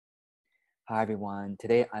Hi, everyone.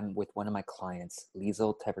 Today I'm with one of my clients,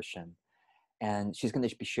 Liesel Teversham, and she's going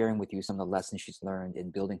to be sharing with you some of the lessons she's learned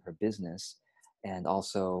in building her business and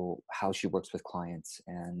also how she works with clients.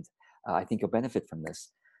 And I think you'll benefit from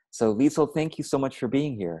this. So, Liesel, thank you so much for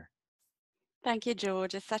being here. Thank you,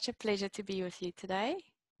 George. It's such a pleasure to be with you today.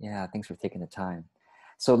 Yeah, thanks for taking the time.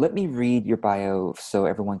 So let me read your bio so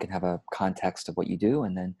everyone can have a context of what you do,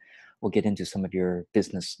 and then we'll get into some of your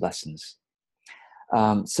business lessons.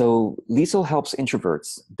 So Liesel helps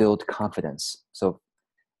introverts build confidence. So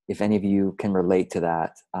if any of you can relate to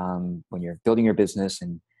that, when you're building your business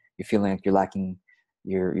and you're feeling like you're lacking,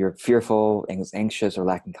 you're fearful, anxious, or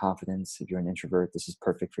lacking confidence, if you're an introvert, this is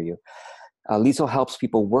perfect for you. Liesel helps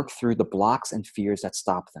people work through the blocks and fears that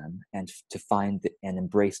stop them and to find and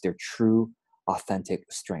embrace their true, authentic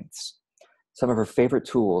strengths. Some of her favorite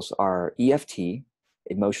tools are EFT,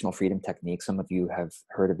 emotional freedom technique. Some of you have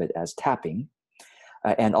heard of it as tapping.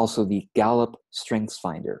 And also the Gallup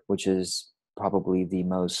Strengthsfinder, which is probably the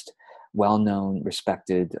most well-known,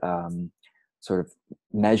 respected sort of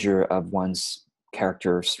measure of one's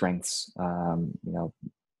character strengths,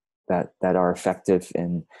 that are effective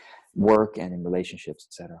in work and in relationships,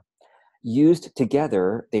 etc. Used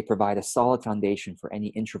together, they provide a solid foundation for any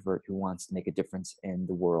introvert who wants to make a difference in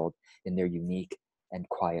the world in their unique and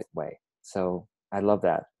quiet way. So I love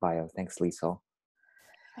that bio. Thanks, Liesel.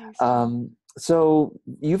 Thanks. So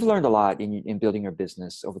you've learned a lot in building your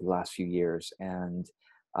business over the last few years. And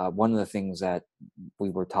one of the things that we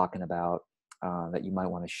were talking about that you might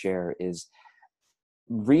want to share is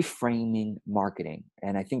reframing marketing.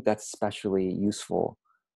 And I think that's especially useful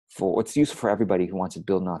it's useful for everybody who wants to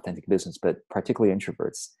build an authentic business, but particularly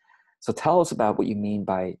introverts. So tell us about what you mean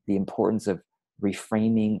by the importance of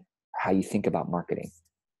reframing how you think about marketing.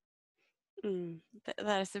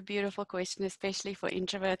 That is a beautiful question, especially for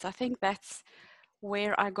introverts. I think that's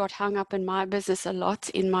where I got hung up in my business a lot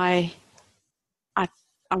in my, I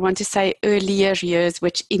want to say earlier years,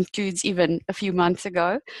 which includes even a few months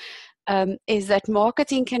ago, is that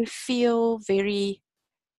marketing can feel very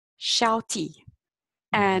shouty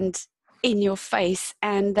and in your face.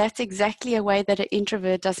 And that's exactly a way that an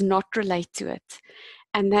introvert does not relate to it.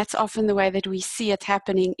 And that's often the way that we see it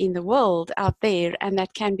happening in the world out there. And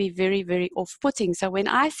that can be very, very off-putting. So when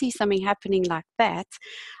I see something happening like that,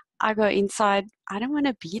 I go inside, I don't want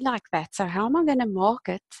to be like that. So how am I going to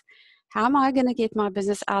market? How am I going to get my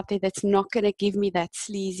business out there that's not going to give me that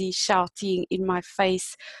sleazy, shouting in my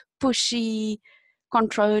face, pushy,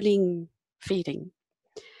 controlling feeling?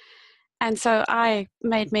 And so I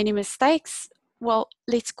made many mistakes. Well,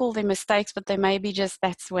 let's call them mistakes, but they may be just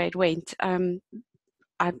that's the way it went.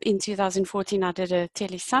 In 2014, I did a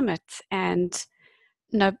Telesummit, and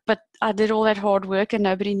but I did all that hard work and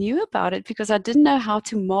nobody knew about it because I didn't know how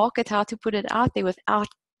to market, how to put it out there without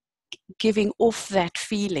giving off that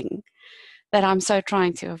feeling that I'm so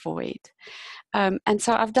trying to avoid. And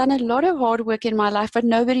so I've done a lot of hard work in my life, but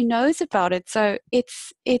nobody knows about it. So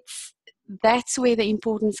that's where the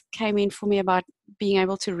importance came in for me about being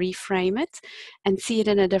able to reframe it and see it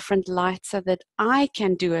in a different light so that I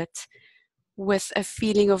can do it with a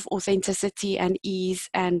feeling of authenticity and ease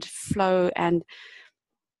and flow. And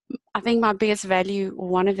I think my biggest value, or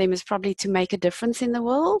one of them, is probably to make a difference in the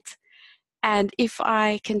world. And if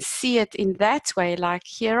I can see it in that way, like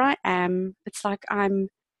here I am, it's like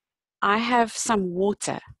I have some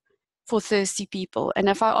water for thirsty people. And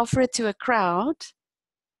if I offer it to a crowd,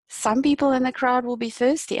 some people in the crowd will be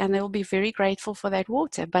thirsty and they will be very grateful for that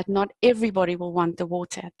water, but not everybody will want the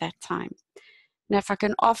water at that time. Now, if I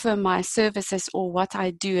can offer my services or what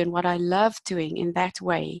I do and what I love doing in that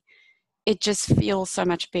way, it just feels so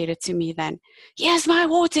much better to me than, here's my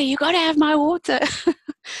water, you got to have my water.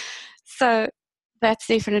 So that's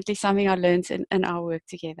definitely something I learned in our work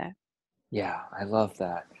together. Yeah, I love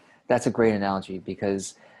that. That's a great analogy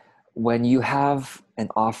because when you have an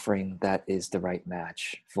offering that is the right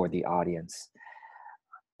match for the audience,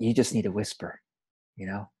 you just need to whisper,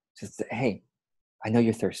 just, hey, I know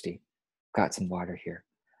you're thirsty. Got some water here.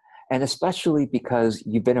 And especially because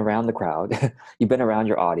you've been around the crowd, you've been around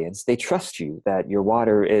your audience, they trust you that your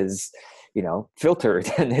water is, filtered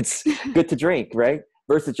and it's good to drink, right?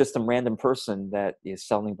 Versus just some random person that is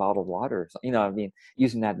selling bottled water.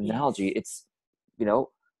 Using that analogy, it's,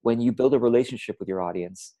 when you build a relationship with your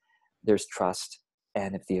audience, there's trust.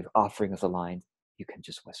 And if the offering is aligned, you can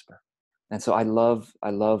just whisper. And so I love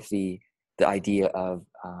the idea of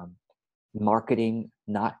marketing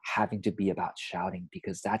not having to be about shouting,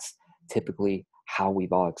 because that's typically how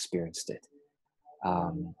we've all experienced it.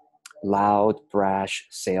 Loud, brash,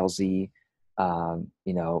 salesy,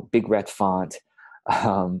 big red font,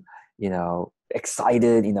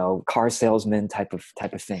 excited, car salesman type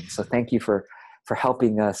of thing. So thank you for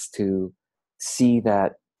helping us to see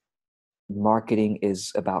that marketing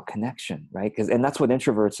is about connection, right? And that's what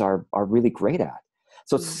introverts are really great at.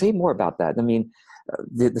 So say more about that. I mean,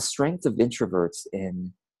 the strength of introverts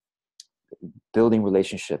in building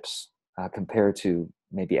relationships compared to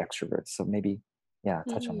maybe extroverts. So maybe,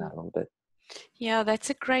 touch on that a little bit. Yeah, that's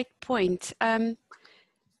a great point.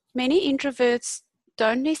 Many introverts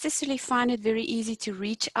don't necessarily find it very easy to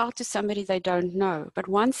reach out to somebody they don't know. But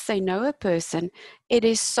once they know a person, it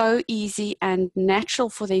is so easy and natural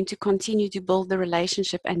for them to continue to build the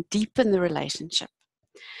relationship and deepen the relationship.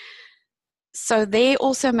 So there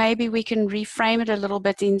also maybe we can reframe it a little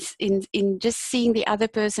bit in just seeing the other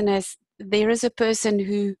person as there is a person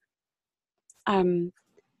who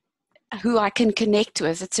I can connect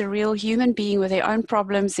with. It's a real human being with their own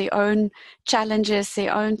problems, their own challenges,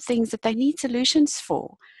 their own things that they need solutions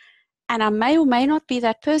for. And I may or may not be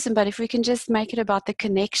that person, but if we can just make it about the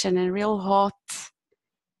connection and real heart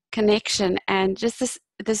connection, and just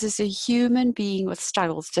this is a human being with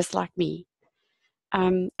struggles just like me.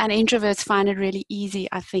 And introverts find it really easy,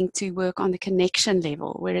 I think, to work on the connection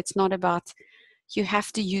level, where it's not about you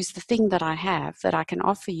have to use the thing that I have that I can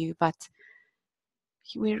offer you, but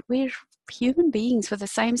we're human beings with the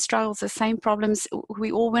same struggles, the same problems.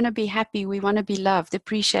 We all want to be happy. We want to be loved,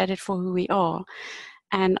 appreciated for who we are.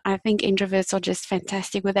 And I think introverts are just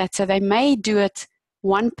fantastic with that. So they may do it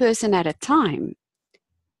one person at a time,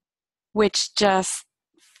 which just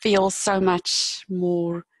feels so much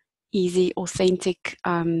more easy, authentic,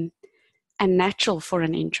 and natural for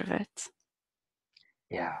an introvert.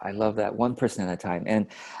 Yeah, I love that, one person at a time. And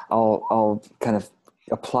I'll kind of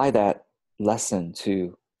apply that lesson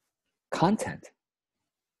to content.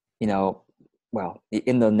 Well,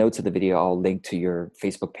 in the notes of the video, I'll link to your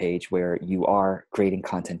Facebook page where you are creating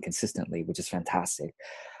content consistently, which is fantastic.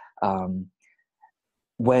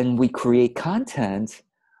 When we create content,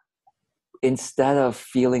 instead of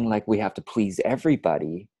feeling like we have to please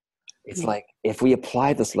everybody, it's like if we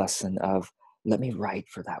apply this lesson of, let me write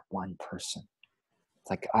for that one person. It's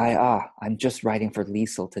like, I'm just writing for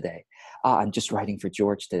Liesel today. I'm just writing for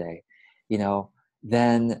George today.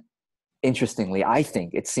 Then interestingly, I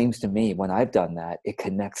think it seems to me when I've done that, it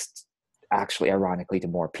connects actually ironically to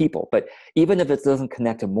more people. But even if it doesn't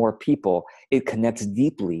connect to more people, it connects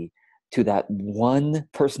deeply to that one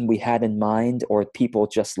person we had in mind or people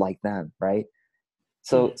just like them, right?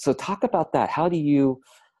 So talk about that. How do you,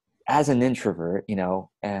 as an introvert,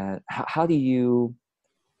 and how do you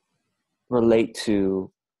relate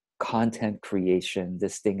to content creation,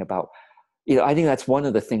 this thing about, I think that's one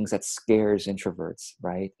of the things that scares introverts,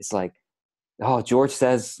 right? It's like, oh, George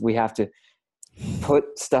says we have to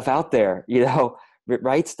put stuff out there,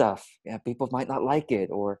 write stuff. Yeah, people might not like it,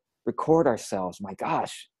 or record ourselves. My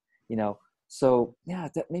gosh, So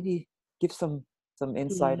that maybe give some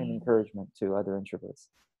insight and encouragement to other introverts.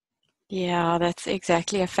 Yeah, that's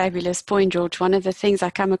exactly a fabulous point, George. One of the things I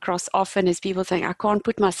come across often is people saying, I can't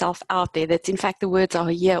put myself out there. That's in fact, the words are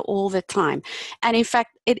here all the time. And in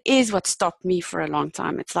fact, it is what stopped me for a long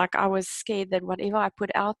time. It's like I was scared that whatever I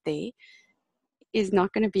put out there is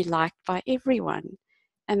not going to be liked by everyone.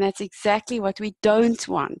 And that's exactly what we don't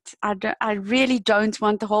want. I really don't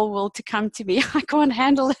want the whole world to come to me. I can't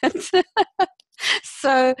handle it.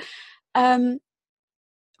 So,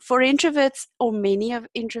 for introverts, or many of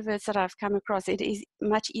introverts that I've come across, it is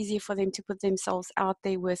much easier for them to put themselves out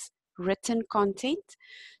there with written content.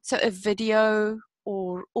 So a video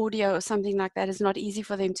or audio or something like that is not easy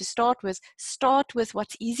for them to start with. Start with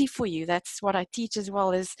what's easy for you. That's what I teach as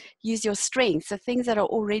well, is use your strengths. The things that are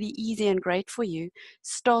already easy and great for you,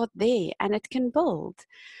 start there and it can build.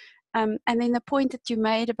 And then the point that you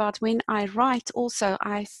made about when I write also,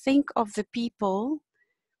 I think of the people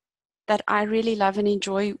that I really love and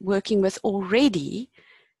enjoy working with already.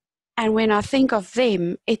 And when I think of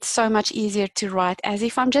them, it's so much easier to write as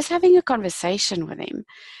if I'm just having a conversation with them.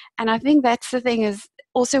 And I think that's the thing, is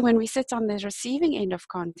also when we sit on the receiving end of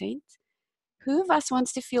content, who of us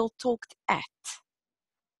wants to feel talked at?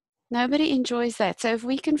 Nobody enjoys that. So if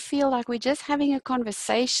we can feel like we're just having a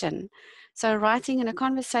conversation, so writing in a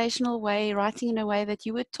conversational way, writing in a way that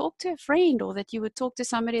you would talk to a friend or that you would talk to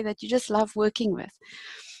somebody that you just love working with.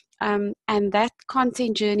 And that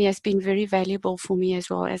content journey has been very valuable for me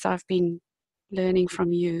as well, as I've been learning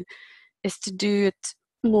from you, is to do it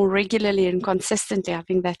more regularly and consistently. I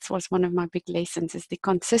think that was one of my big lessons, is the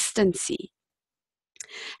consistency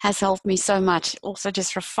has helped me so much. Also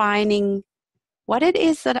just refining what it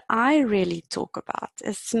is that I really talk about.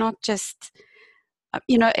 It's not just,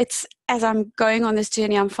 it's as I'm going on this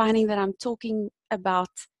journey, I'm finding that I'm talking about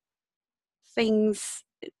things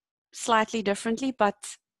slightly differently,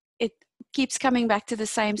 but it keeps coming back to the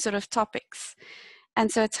same sort of topics.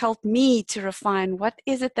 And so it's helped me to refine, what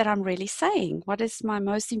is it that I'm really saying? What is my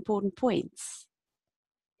most important points?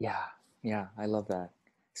 Yeah, I love that.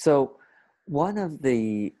 So one of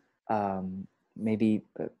the maybe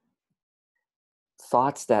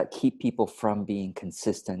thoughts that keep people from being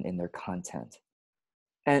consistent in their content,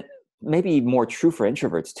 and maybe more true for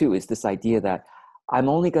introverts too, is this idea that I'm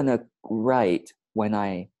only going to write when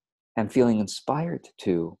I am feeling inspired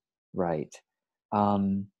to write. So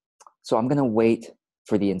I'm going to wait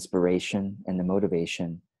for the inspiration and the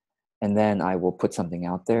motivation, and then I will put something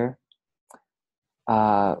out there.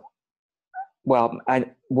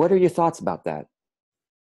 What are your thoughts about that?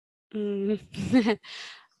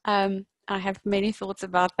 I have many thoughts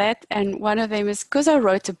about that. And one of them is because I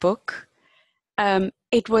wrote a book,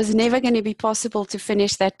 it was never going to be possible to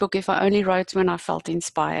finish that book if I only wrote when I felt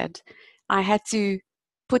inspired. I had to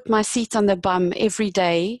put my seat on the bum every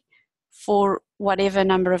day for whatever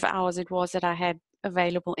number of hours it was that I had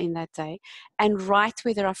available in that day, and write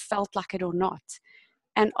whether I felt like it or not.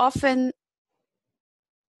 And often,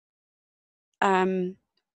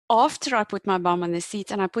 after I put my bum on the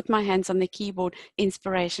seat and I put my hands on the keyboard,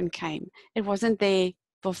 inspiration came. It wasn't there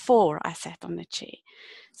before I sat on the chair.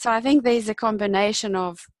 So I think there's a combination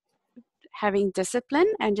of having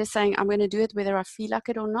discipline and just saying, I'm going to do it whether I feel like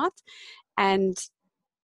it or not. And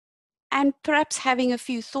perhaps having a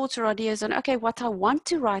few thoughts or ideas on, okay, what I want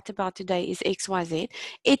to write about today is X, Y, Z.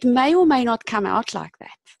 It may or may not come out like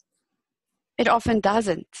that. It often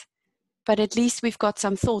doesn't. But at least we've got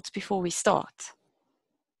some thoughts before we start.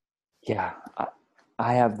 Yeah,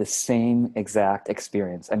 I have the same exact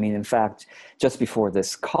experience. I mean, in fact, just before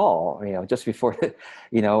this call, just before,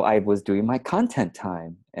 I was doing my content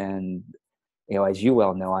time. And, as you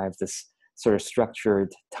well know, I have this sort of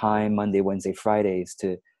structured time, Monday, Wednesday, Fridays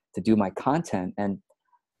to do my content. And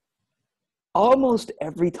almost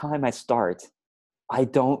every time I start, I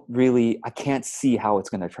can't see how it's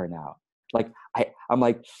going to turn out. Like, I'm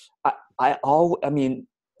like, I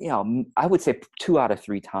would say 2 out of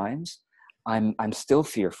 3 times, I'm still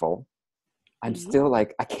fearful. I'm still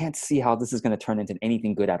like, I can't see how this is going to turn into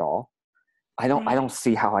anything good at all. I don't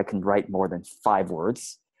see how I can write more than 5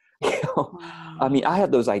 words. Wow. I mean, I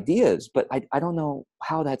have those ideas, but I don't know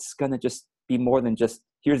how that's going to just be more than just,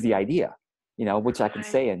 here's the idea, which I can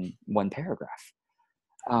say in 1 paragraph.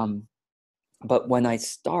 But when I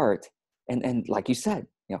start, and like you said,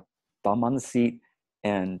 bum on the seat,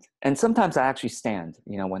 and sometimes I actually stand,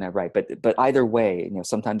 when I write, but either way,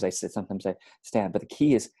 sometimes I sit, sometimes I stand. But the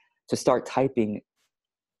key is to start typing,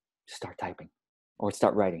 or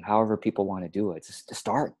start writing, however people want to do it. Just to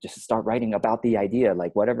start writing about the idea,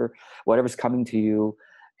 like whatever's coming to you.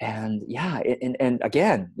 And and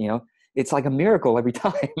again, it's like a miracle every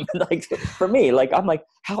time. Like for me, like I'm like,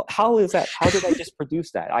 how is that? How did I just produce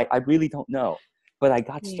that? I really don't know. But I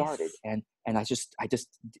got started, and I just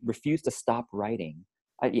refuse to stop writing.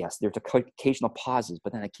 Yes, there's occasional pauses,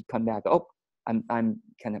 but then I keep coming back. Oh, I'm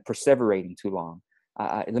kind of perseverating too long.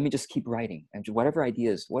 Let me just keep writing, and whatever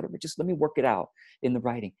ideas, just let me work it out in the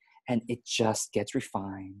writing, and it just gets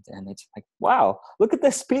refined. And it's like, wow, look at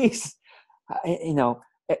this piece.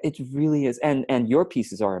 It really is. And your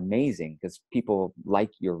pieces are amazing because people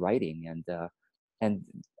like your writing, and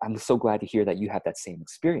I'm so glad to hear that you have that same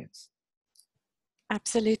experience.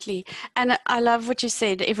 Absolutely. And I love what you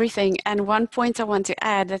said, everything. And one point I want to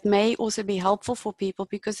add that may also be helpful for people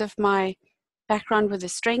because of my background with the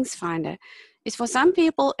Strengthsfinder is, for some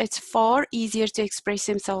people, it's far easier to express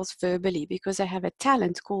themselves verbally because they have a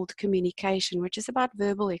talent called communication, which is about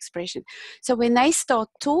verbal expression. So when they start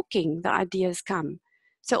talking, the ideas come.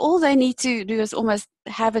 So all they need to do is almost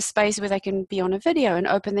have a space where they can be on a video and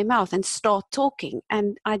open their mouth and start talking,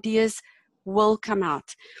 and ideas will come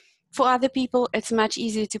out. For other people, it's much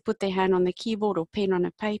easier to put their hand on the keyboard or pen on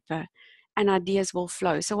a paper, and ideas will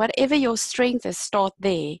flow. So whatever your strength is, start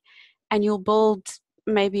there, and you'll build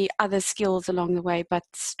maybe other skills along the way, but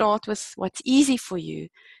start with what's easy for you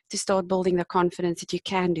to start building the confidence that you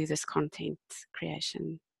can do this content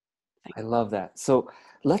creation thing. I love that. So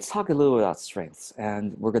let's talk a little about strengths,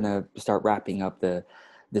 and we're going to start wrapping up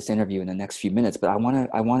this interview in the next few minutes, but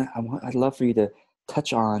I'd love for you to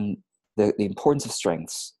touch on the importance of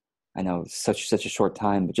strengths. I know it's such a short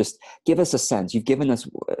time, but just give us a sense. You've given us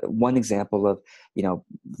one example of,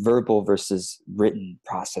 verbal versus written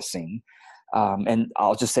processing. And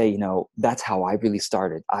I'll just say, that's how I really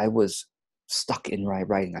started. I was stuck in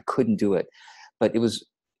writing. I couldn't do it, but it was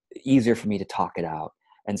easier for me to talk it out.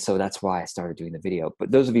 And so that's why I started doing the video.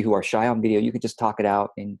 But those of you who are shy on video, you could just talk it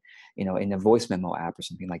out in, in a voice memo app or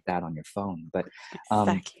something like that on your phone. But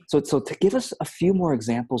Exactly. so to give us a few more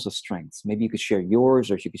examples of strengths, maybe you could share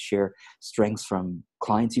yours, or if you could share strengths from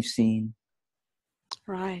clients you've seen.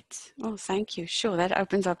 Right. Oh, thank you. Sure, that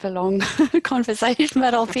opens up a long conversation,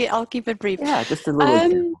 but I'll keep it brief. Yeah, just a little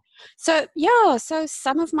example. So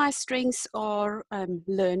some of my strengths are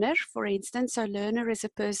learner, for instance. So learner is a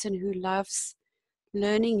person who loves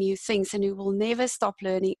learning new things and who will never stop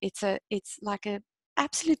learning. It's like a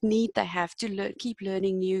absolute need they have to keep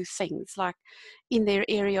learning new things, like in their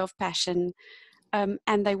area of passion.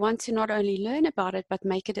 And they want to not only learn about it, but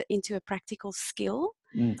make it into a practical skill.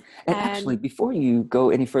 And actually, before you go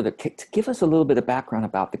any further, give us a little bit of background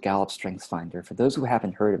about the Gallup Strengthsfinder for those who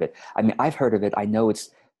haven't heard of it. I mean, I've heard of it. I know it's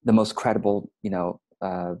the most credible,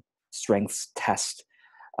 strengths test.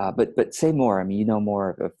 But say more. I mean, you know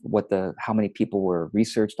more of how many people were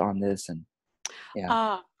researched on this, and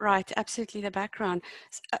yeah. Right, absolutely. The background.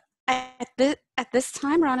 At this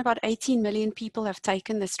time, around about 18 million people have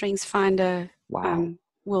taken the StrengthsFinder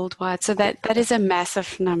worldwide. So that is a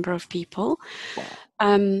massive number of people. Wow.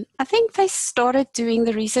 I think they started doing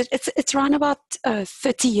the research. It's around about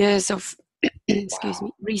 30 years of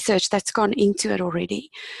research that's gone into it already.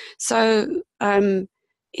 So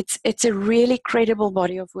it's a really credible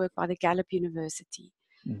body of work by the Gallup University.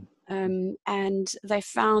 And they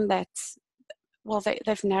found that,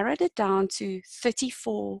 they've narrowed it down to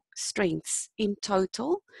 34 strengths in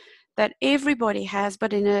total that everybody has,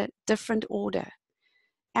 but in a different order.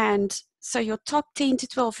 And so your top 10 to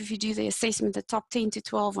 12, if you do the assessment, the top 10 to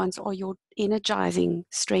 12 ones are your energizing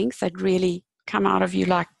strengths that really come out of you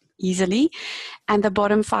like easily. And the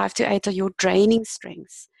bottom 5 to 8 are your draining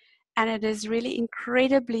strengths. And it is really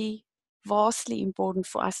incredibly, vastly important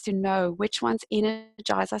for us to know which ones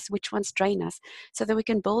energize us, which ones drain us, so that we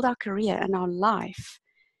can build our career and our life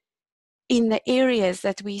in the areas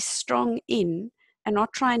that we're strong in, and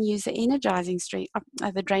not try and use the energizing strength,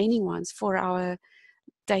 the draining ones, for our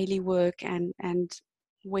daily work and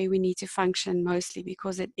where we need to function mostly,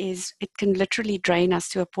 because it can literally drain us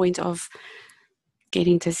to a point of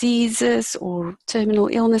getting diseases or terminal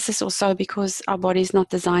illnesses or so, because our body is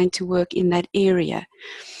not designed to work in that area.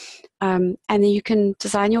 And then you can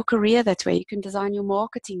design your career that way. You can design your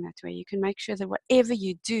marketing that way. You can make sure that whatever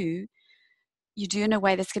you do in a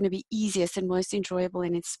way that's going to be easiest and most enjoyable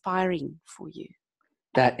and inspiring for you.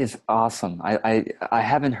 That is awesome. I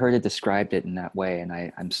haven't heard it described it in that way, and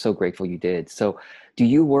I'm so grateful you did. So do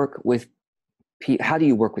you work with how do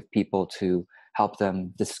you work with people to help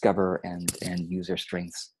them discover and use their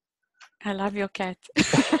strengths? I love your cat.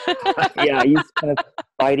 Yeah, he's kind of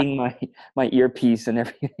biting my earpiece and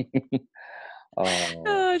everything.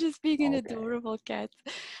 Just being an adorable cat.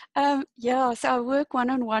 So I work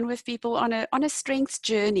one-on-one with people on a strengths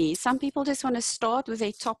journey. Some people just want to start with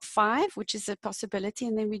a top 5, which is a possibility,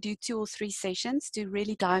 and then we do 2 or 3 sessions to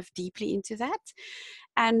really dive deeply into that.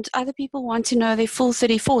 And other people want to know their full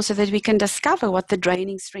 34, so that we can discover what the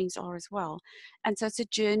draining strengths are as well. And so it's a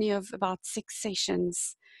journey of about 6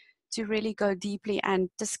 sessions to really go deeply and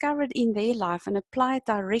discover it in their life and apply it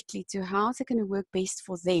directly to how is it going to work best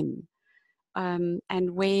for them.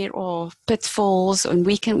 And where are pitfalls, and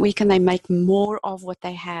we can they make more of what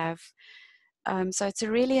they have. So it's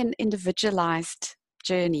a really an individualized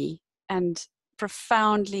journey, and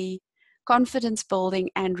profoundly confidence building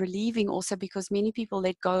and relieving also, because many people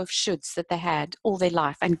let go of shoulds that they had all their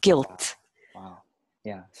life, and guilt. Wow.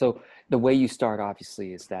 Yeah. So the way you start,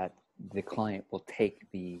 obviously, is that the client will take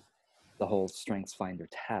the whole StrengthsFinder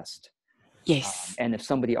test. Yes. And if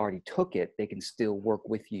somebody already took it, they can still work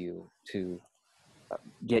with you to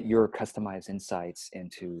get your customized insights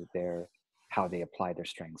into how they apply their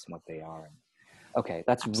strengths and what they are. Okay,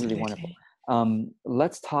 that's Absolutely. Really wonderful.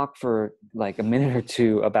 Let's talk for like a minute or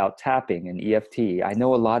two about tapping and EFT. I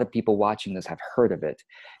know a lot of people watching this have heard of it.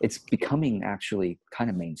 It's becoming actually kind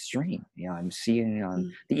of mainstream. I'm seeing it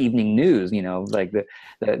on the evening news, like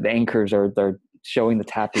the anchors are they're showing the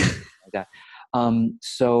tapping like that.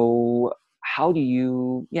 So how do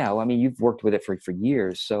you, you've worked with it for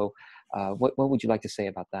years. So what would you like to say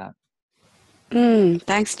about that?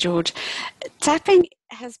 Thanks, George. Tapping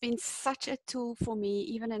has been such a tool for me,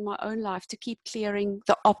 even in my own life, to keep clearing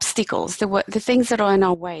the obstacles, the things that are in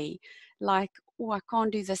our way, like, I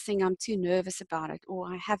can't do this thing, I'm too nervous about it, or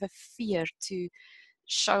I have a fear to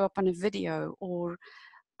show up on a video, or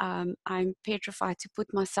I'm petrified to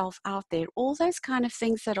put myself out there. All those kind of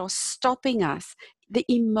things that are stopping us, the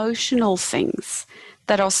emotional things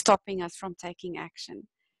that are stopping us from taking action.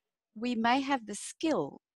 We may have the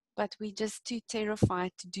skill but we're just too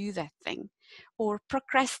terrified to do that thing. Or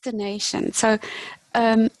procrastination. So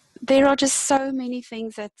there are just so many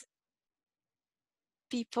things that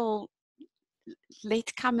people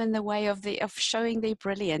let come in the way of showing their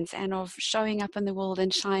brilliance and of showing up in the world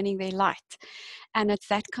and shining their light. And it's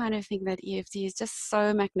that kind of thing that EFT is just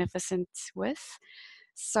so magnificent with.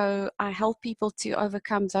 So I help people to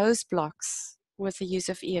overcome those blocks with the use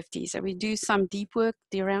of EFT. So we do some deep work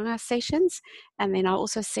during our sessions, and then I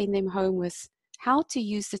also send them home with how to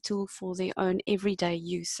use the tool for their own everyday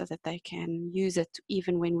use so that they can use it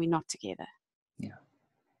even when we're not together. Yeah.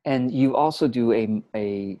 And you also do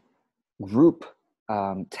a group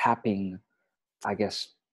tapping, I guess,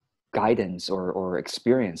 guidance or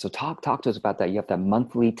experience. So talk to us about that. You have that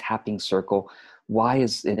monthly tapping circle. Why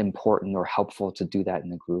is it important or helpful to do that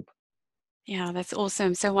in a group? Yeah, that's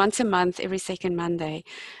awesome. So once a month, every second Monday,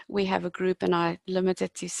 we have a group, and I limit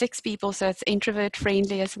it to 6 people. So it's introvert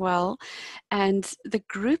friendly as well. And the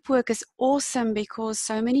group work is awesome because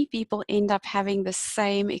so many people end up having the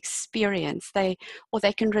same experience. They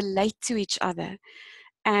can relate to each other.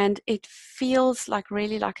 And it feels like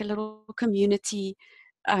really like a little community.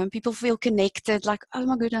 People feel connected, like, oh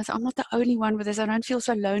my goodness, I'm not the only one with this. I don't feel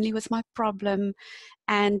so lonely with my problem.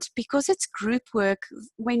 And because it's group work,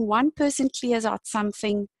 when one person clears out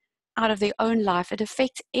something out of their own life, it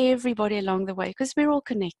affects everybody along the way because we're all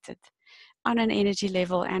connected on an energy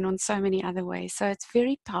level and on so many other ways. So it's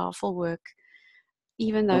very powerful work,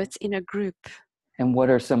 even though it's in a group. And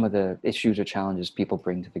what are some of the issues or challenges people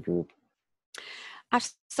bring to the group? I've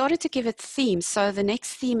started to give it themes. So the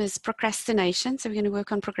next theme is procrastination. So we're going to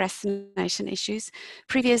work on procrastination issues.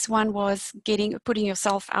 Previous one was putting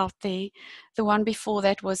yourself out there. The one before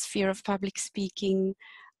that was fear of public speaking.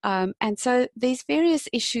 And so there's various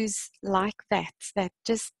issues like that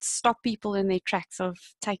just stop people in their tracks of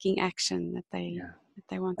taking action that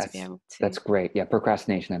they want to be able to. That's great. Yeah,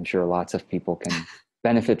 procrastination. I'm sure lots of people can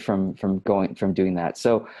benefit from doing that.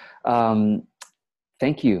 So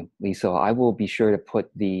thank you, Liesel. I will be sure to put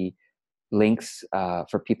the links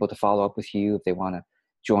for people to follow up with you if they want to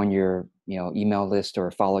join your email list or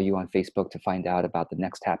follow you on Facebook to find out about the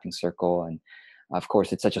next tapping circle. And of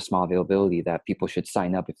course, it's such a small availability that people should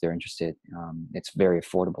sign up if they're interested. It's very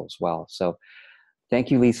affordable as well. So thank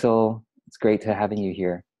you, Liesel. It's great to having you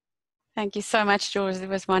here. Thank you so much, George. It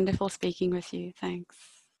was wonderful speaking with you. Thanks.